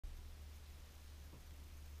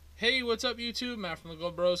Hey, what's up YouTube? Matt from the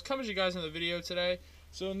Glove Bros coming to you guys in the video today.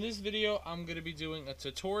 So in this video, I'm going to be doing a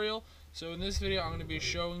tutorial. So in this video, I'm going to be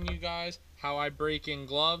showing you guys how I break in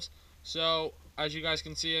gloves. So as you guys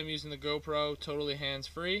can see, I'm using the GoPro totally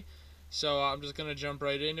hands-free. So I'm just going to jump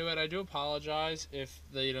right into it. I do apologize if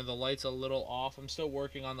the light's a little off. I'm still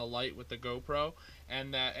working on the light with the GoPro,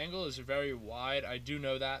 and that angle is very wide. I do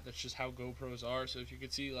know that. That's just how GoPros are. So if you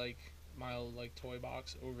could see my toy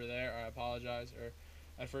box over there, I apologize. Or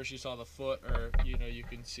at first you saw the foot, or you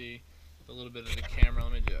can see a little bit of the camera.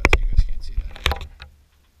 Let me do that so you guys can't see that anymore.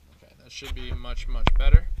 Okay, that should be much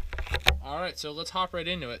better. Alright, so let's hop right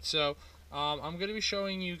into it. So I'm going to be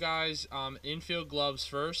showing you guys infield gloves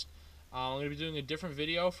first. I'm going to be doing a different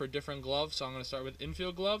video for different gloves. So I'm going to start with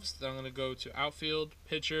infield gloves, then I'm going to go to outfield,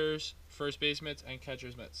 pitchers, first base mitts, and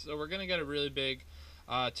catcher's mitts. So we're going to get a really big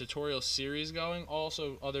tutorial series going.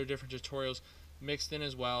 Also other different tutorials mixed in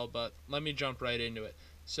as well, but let me jump right into it.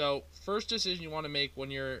 So first decision you want to make when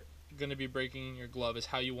you're going to be breaking your glove is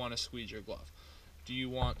how you want to squeeze your glove. Do you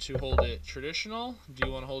want to hold it traditional? Do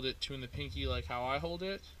you want to hold it two in the pinky like how I hold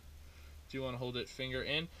it? Do you want to hold it finger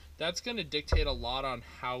in? That's going to dictate a lot on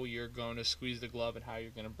how you're going to squeeze the glove and how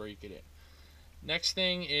you're going to break it in. Next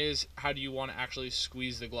thing is, how do you want to actually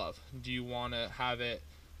squeeze the glove? Do you want to have it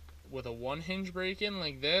with a one hinge break in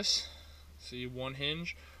like this? See, one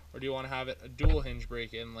hinge. Or do you want to have it a dual hinge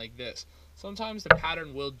break in like this? Sometimes the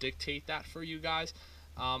pattern will dictate that for you guys.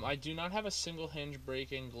 I do not have a single hinge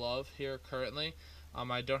break in glove here currently.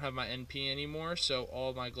 I don't have my NP anymore, so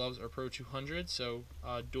all my gloves are Pro 200. So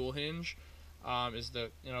dual hinge is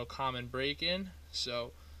the common break in.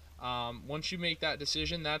 So once you make that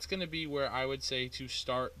decision, that's going to be where I would say to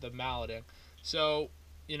start the malleting. So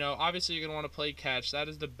obviously you're going to want to play catch. That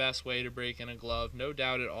is the best way to break in a glove, no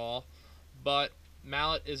doubt at all. But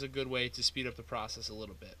mallet is a good way to speed up the process a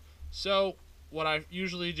little bit. So what I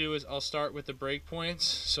usually do is I'll start with the break points.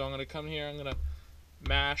 So I'm going to come here, I'm going to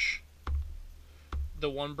mash the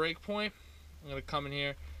one break point. I'm going to come in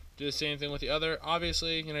here, do the same thing with the other.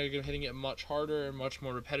 Obviously, you're going to be hitting it much harder and much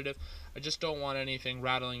more repetitive. I just don't want anything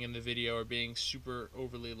rattling in the video or being super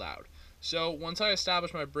overly loud. So once I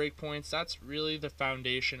establish my break points, that's really the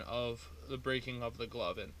foundation of the breaking of the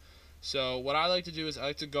glove in. So what I like to do is I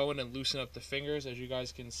like to go in and loosen up the fingers, as you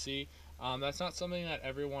guys can see. That's not something that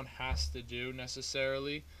everyone has to do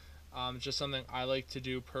necessarily. It's just something I like to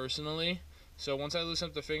do personally. So once I loosen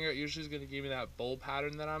up the finger, it usually is going to give me that bowl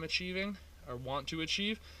pattern that I'm achieving or want to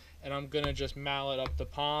achieve. And I'm going to just mallet up the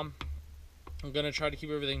palm. I'm going to try to keep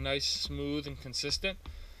everything nice, smooth, and consistent.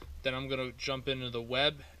 Then I'm going to jump into the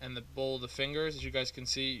web and the bowl of the fingers. As you guys can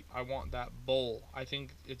see, I want that bowl. I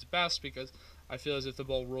think it's best because I feel as if the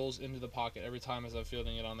ball rolls into the pocket every time as I'm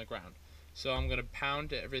fielding it on the ground. So I'm going to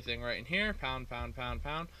pound everything right in here. Pound, pound, pound,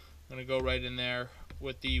 pound. I'm going to go right in there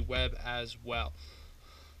with the web as well.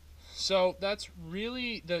 So that's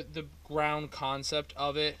really the ground concept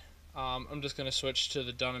of it. I'm just going to switch to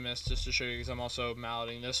the Dunamis just to show you because I'm also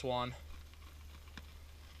malleting this one.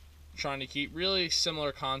 Trying to keep really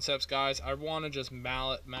similar concepts, guys. I want to just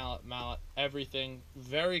mallet everything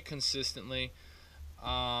very consistently.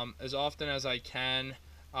 As often as I can.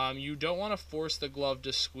 You don't want to force the glove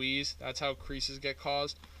to squeeze. That's how creases get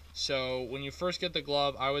caused. So when you first get the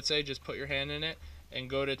glove, I would say just put your hand in it and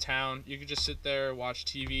go to town. You could just sit there, watch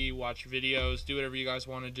TV, watch videos, do whatever you guys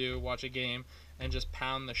want to do, watch a game, and just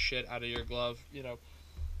pound the shit out of your glove.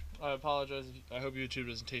 I apologize. I hope YouTube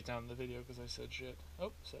doesn't take down the video because I said shit.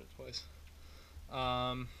 Oh, said it twice.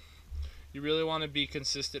 You really want to be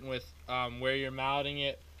consistent with where you're malleting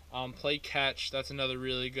it. Play catch, that's another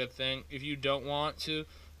really good thing. If you don't want to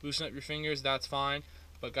loosen up your fingers, that's fine.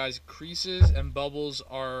 But guys, creases and bubbles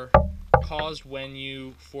are caused when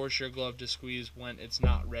you force your glove to squeeze when it's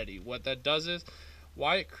not ready. What that does is,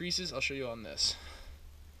 why it creases, I'll show you on this,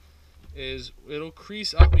 is it'll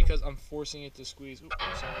crease up because I'm forcing it to squeeze. Oops,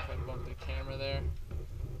 I'm sorry if I bumped the camera there.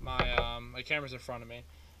 My camera's in front of me.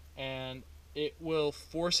 And it will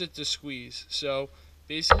force it to squeeze. So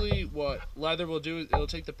basically what leather will do is it'll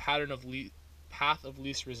take the path of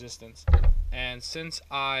least resistance, and since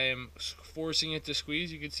I'm forcing it to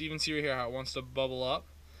squeeze, you can even see right here how it wants to bubble up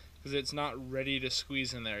because it's not ready to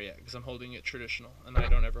squeeze in there yet because I'm holding it traditional, and I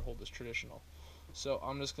don't ever hold this traditional. So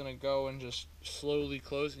I'm just going to go and just slowly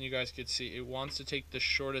close, and you guys can see it wants to take the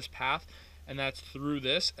shortest path, and that's through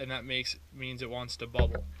this, and that means it wants to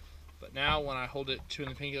bubble. But now when I hold it two in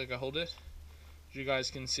the pinky like I hold it, as you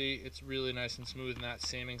guys can see, it's really nice and smooth in that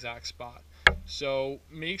same exact spot. So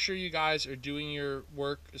make sure you guys are doing your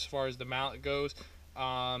work as far as the mallet goes.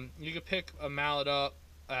 You can pick a mallet up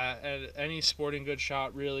at any sporting goods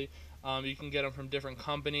shop, really. You can get them from different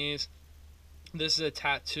companies. This is a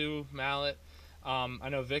tattoo mallet. I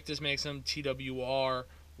know Victus makes them, TWR.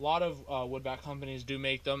 A lot of woodback companies do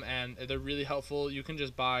make them, and they're really helpful. You can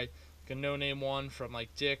just buy like a no-name one from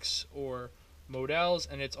like Dick's or Modell's,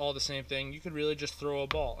 and it's all the same thing. You could really just throw a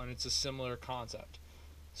ball, and it's a similar concept.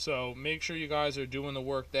 So make sure you guys are doing the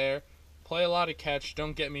work there. Play a lot of catch.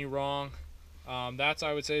 Don't get me wrong. That's,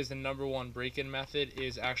 I would say, is the #1 break-in method,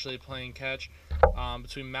 is actually playing catch.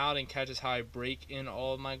 Between mallet and catch is how I break in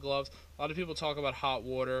all of my gloves. A lot of people talk about hot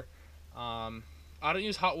water. I don't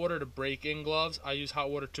use hot water to break in gloves. I use hot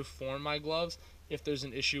water to form my gloves if there's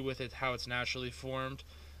an issue with it, how it's naturally formed.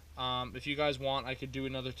 If you guys want, I could do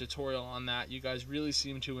another tutorial on that. You guys really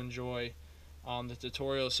seem to enjoy the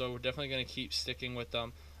tutorials, so we're definitely going to keep sticking with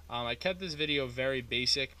them. I kept this video very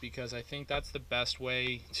basic because I think that's the best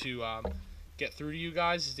way to get through to you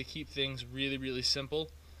guys, is to keep things really, really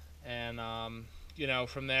simple. And, you know,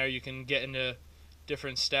 from there you can get into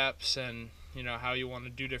different steps and, you know, how you want to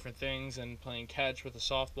do different things, and playing catch with a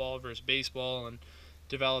softball versus baseball, and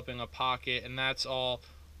developing a pocket, and that's all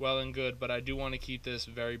well and good, but I do want to keep this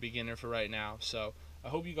very beginner for right now. So I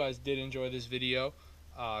hope you guys did enjoy this video.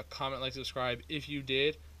 Comment, like, subscribe if you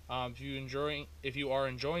did. If you are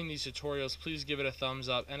enjoying these tutorials, please give it a thumbs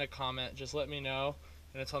up and a comment. Just let me know,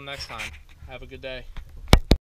 and until next time, have a good day.